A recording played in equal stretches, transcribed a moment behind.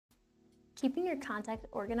Keeping your contacts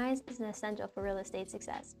organized is an essential for real estate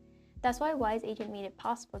success. That's why Wise Agent made it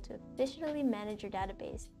possible to efficiently manage your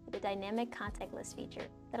database with a dynamic contact list feature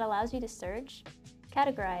that allows you to search,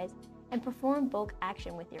 categorize, and perform bulk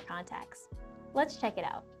action with your contacts. Let's check it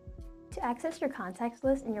out. To access your contacts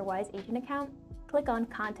list in your Wise Agent account, click on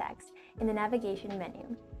Contacts in the navigation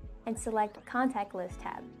menu and select Contact List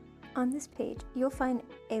tab. On this page, you'll find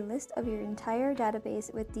a list of your entire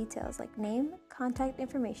database with details like name, contact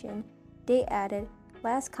information, date added,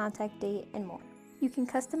 last contact date, and more. You can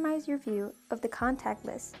customize your view of the contact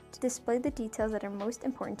list to display the details that are most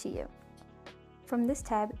important to you. From this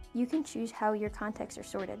tab, you can choose how your contacts are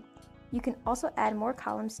sorted. You can also add more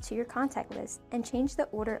columns to your contact list and change the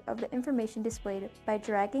order of the information displayed by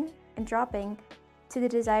dragging and dropping to the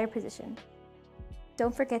desired position.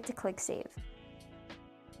 Don't forget to click Save.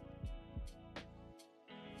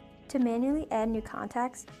 To manually add new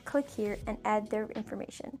contacts, click here and add their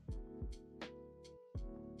information.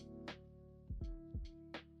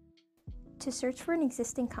 To search for an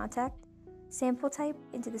existing contact, sample type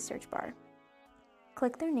into the search bar.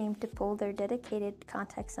 Click their name to pull their dedicated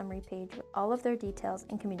contact summary page with all of their details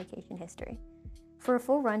and communication history. For a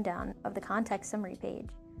full rundown of the contact summary page,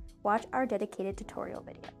 watch our dedicated tutorial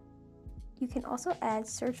video. You can also add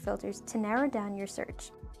search filters to narrow down your search.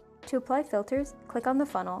 To apply filters, click on the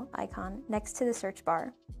funnel icon next to the search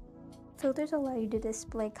bar. Filters allow you to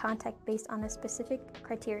display contact based on a specific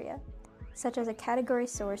criteria, such as a category,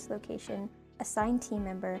 source, location, assigned team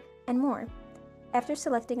member, and more. After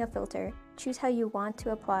selecting a filter, choose how you want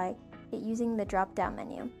to apply it using the drop-down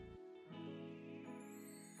menu.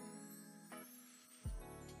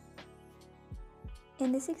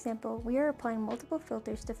 In this example, we are applying multiple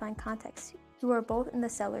filters to find contacts who are both in the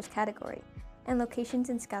seller's category and locations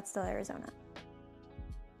in Scottsdale, Arizona.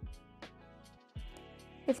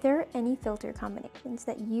 If there are any filter combinations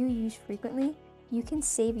that you use frequently, you can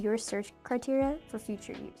save your search criteria for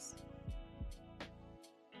future use.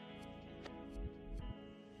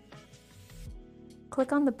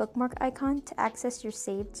 Click on the bookmark icon to access your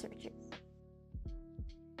saved searches.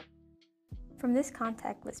 From this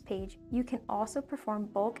contact list page, you can also perform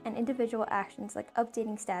bulk and individual actions like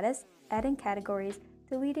updating status, adding categories,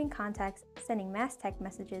 deleting contacts, sending mass text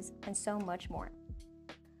messages, and so much more.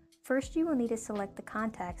 First, you will need to select the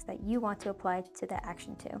contacts that you want to apply to the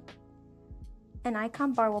action to. An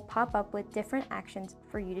icon bar will pop up with different actions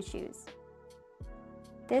for you to choose.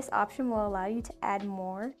 This option will allow you to add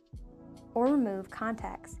more or remove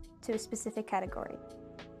contacts to a specific category.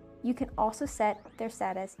 You can also set their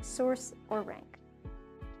status, source, or rank.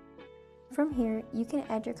 From here, you can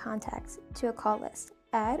add your contacts to a call list,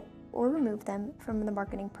 add or remove them from the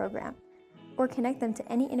marketing program, or connect them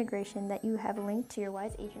to any integration that you have linked to your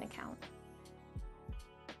Wise Agent account.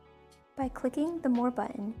 By clicking the More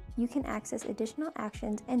button, you can access additional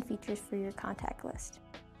actions and features for your contact list.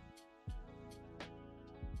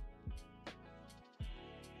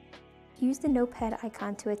 Use the notepad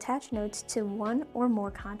icon to attach notes to one or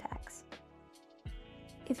more contacts.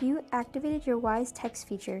 If you activated your Wise Text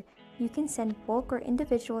feature, you can send bulk or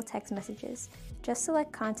individual text messages. Just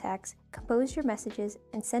select contacts, compose your messages,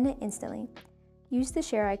 and send it instantly. Use the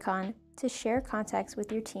share icon to share contacts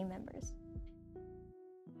with your team members.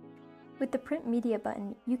 With the Print Media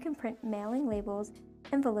button, you can print mailing labels,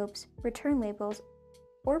 envelopes, return labels,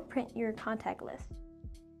 or print your contact list.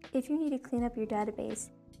 If you need to clean up your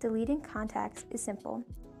database, deleting contacts is simple.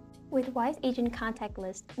 With Wise Agent Contact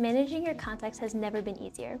List, managing your contacts has never been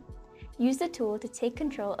easier. Use the tool to take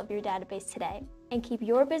control of your database today and keep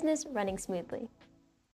your business running smoothly.